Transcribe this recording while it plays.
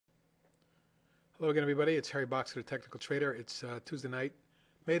Hello again, everybody. It's Harry Boxer, the Technical Trader. It's Tuesday night,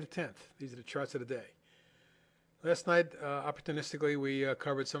 May the 10th. These are the charts of the day. Last night, opportunistically, we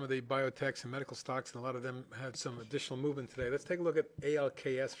covered some of the biotechs and medical stocks, and a lot of them had some additional movement today. Let's take a look at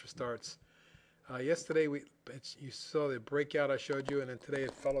ALKS for starts. Yesterday, you saw the breakout I showed you, and then today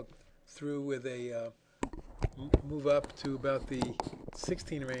it followed through with a move up to about the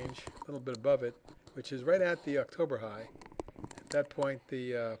 16 range, a little bit above it, which is right at the October high. At that point,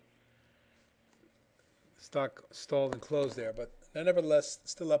 the stock stalled and closed there, but nevertheless,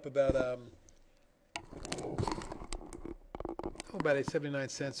 still up about about 79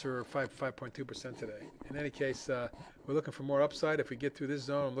 cents or 5.2% today. In any case, we're looking for more upside. If we get through this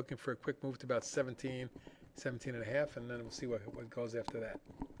zone, I'm looking for a quick move to about 17 and a half, and then we'll see what goes after that.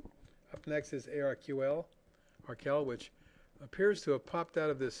 Up next is ARQL, which appears to have popped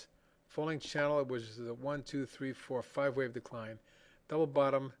out of this falling channel, which is a 1, 2, 3, 4, 5-wave decline, double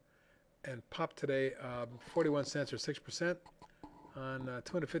bottom, and popped today 41 cents or 6% on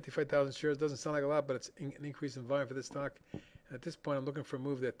 255,000 shares. Doesn't sound like a lot, but it's an increase in volume for this stock. And at this point, I'm looking for a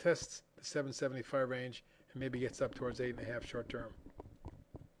move that tests the 775 range and maybe gets up towards 8.5 short term.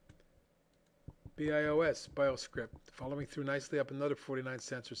 BIOS, BioScript, following through nicely, up another 49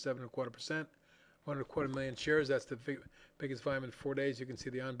 cents or 7.25%. 1.25 million shares. That's the biggest volume in 4 days. You can see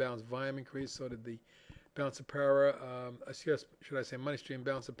the unbalanced volume increase. So did the balance of power, should I say money stream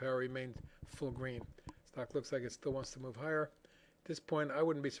balance of power remained full green. Stock looks like it still wants to move higher. At this point, I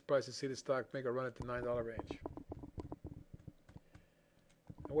wouldn't be surprised to see the stock make a run at the $9 range.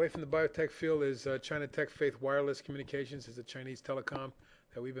 Away from the biotech field is China Tech Faith Wireless Communications. Is a Chinese telecom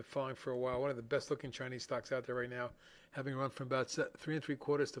that we've been following for a while. One of the best looking Chinese stocks out there right now, having run from about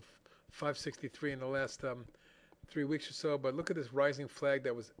 3.75 to 563 in the last 3 weeks or so. But look at this rising flag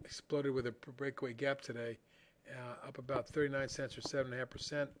that was exploded with a breakaway gap today, up about 39 cents or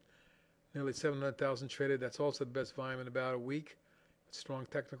 7.5%. Nearly 700,000 traded. That's also the best volume in about a week. Strong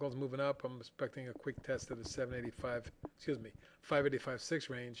technicals moving up. I'm expecting a quick test of the 585.6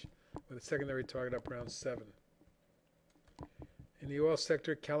 range with a secondary target up around 7. In the oil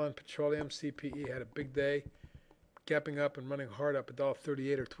sector, Callon Petroleum CPE had a big day, gapping up and running hard up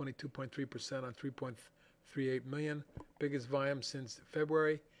 $1.38 or 22.3% on 3.38 million, biggest volume since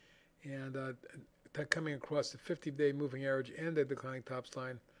February, and that coming across the 50-day moving average and the declining tops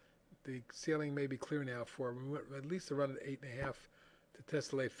line. The ceiling may be clear now for at least a run at 8.5 to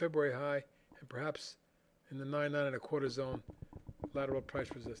test the late February high, and perhaps in the 9.25 zone, lateral price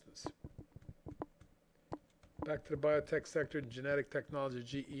resistance. Back to the biotech sector, genetic technology,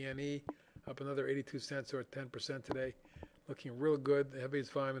 GENE, up another 82 cents or 10% today. Looking real good, the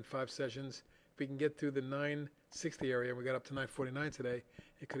heaviest volume in 5 sessions. If we can get through the 960 area, and we got up to 949 today,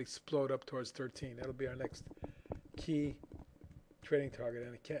 it could explode up towards 13. That'll be our next key trading target,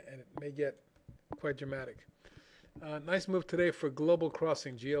 and it may get quite dramatic. Nice move today for Global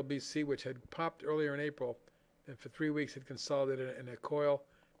Crossing, GLBC, which had popped earlier in April, and for 3 weeks had consolidated in a coil.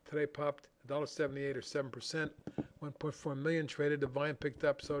 Today popped $1.78 or 7%. 1.4 million traded. The volume picked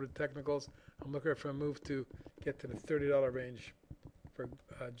up, so did technicals. I'm looking for a move to get to the $30 range for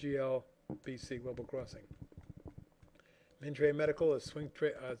GLBC, Global Crossing. Mintrade Medical, a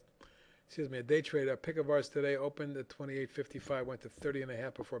day trade. A pick of ours today opened at 28.55, went to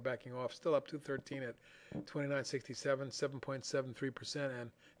 30.5 before backing off. Still up 213 at 29.67, 7.73%,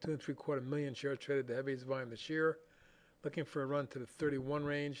 and 2.75 million shares traded. The heaviest volume this year. Looking for a run to the 31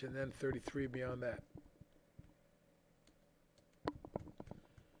 range and then 33 beyond that.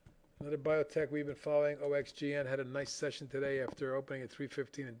 Another biotech we've been following, OXGN, had a nice session today after opening at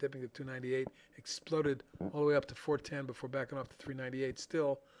 315 and dipping to 298. Exploded all the way up to 410 before backing off to 398.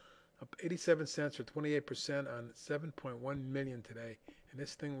 Still up 87 cents or 28% on 7.1 million today. And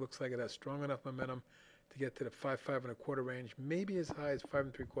this thing looks like it has strong enough momentum to get to the 5.25 range, maybe as high as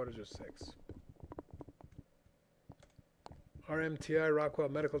 5.75 or 6. RMTI, Rockwell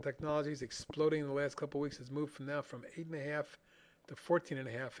Medical Technologies, exploding in the last couple of weeks. Has moved from 8.5 to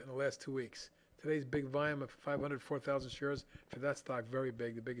 14.5 in the last 2 weeks. Today's big volume of 504,000 shares for that stock, very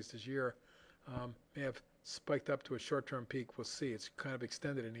big, the biggest this year. May have spiked up to a short-term peak. We'll see. It's kind of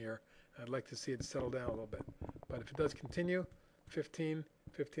extended in here. I'd like to see it settle down a little bit. But if it does continue,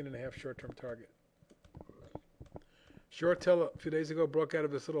 15.5 short-term target. ShoreTel a few days ago broke out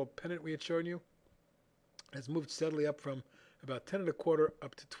of this little pennant we had shown you. Has moved steadily up from about 10.25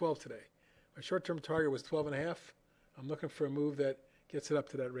 up to 12 today. My short-term target was 12.5. I'm looking for a move that gets it up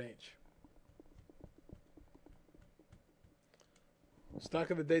to that range.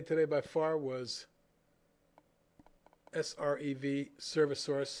 Stock of the day today by far was SREV, Service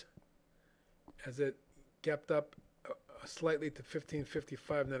Source, as it gapped up slightly to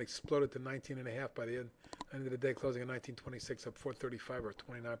 15.55, and then exploded to 19.5 by the end of the day, closing at 19.26, up 435 or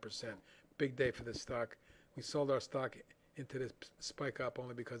 29%. Big day for this stock. We sold our stock into this spike up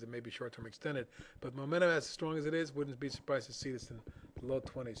only because it may be short-term extended, but momentum as strong as it is, wouldn't be surprised to see this in the low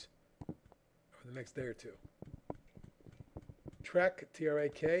 20s over the next day or two. TRAK,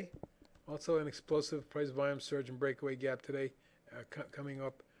 TRAK, also an explosive price volume surge and breakaway gap today, coming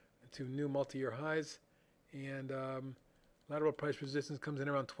up to new multi-year highs, and lateral price resistance comes in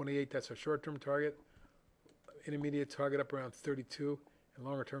around 28. That's our short-term target. Intermediate target up around 32, and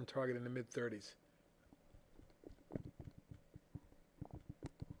longer-term target in the mid-30s.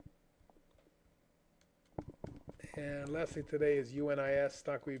 And lastly today is UNIS,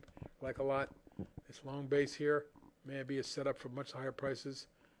 stock we like a lot. This long base here may be a setup for much higher prices.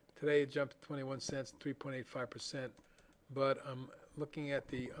 Today it jumped 21 cents, 3.85%. But I'm looking at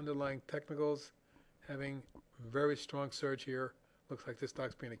the underlying technicals, having very strong surge here. Looks like this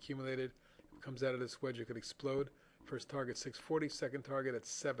stock's being accumulated. If it comes out of this wedge, it could explode. First target 640, second target at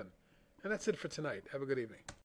 7. And that's it for tonight. Have a good evening.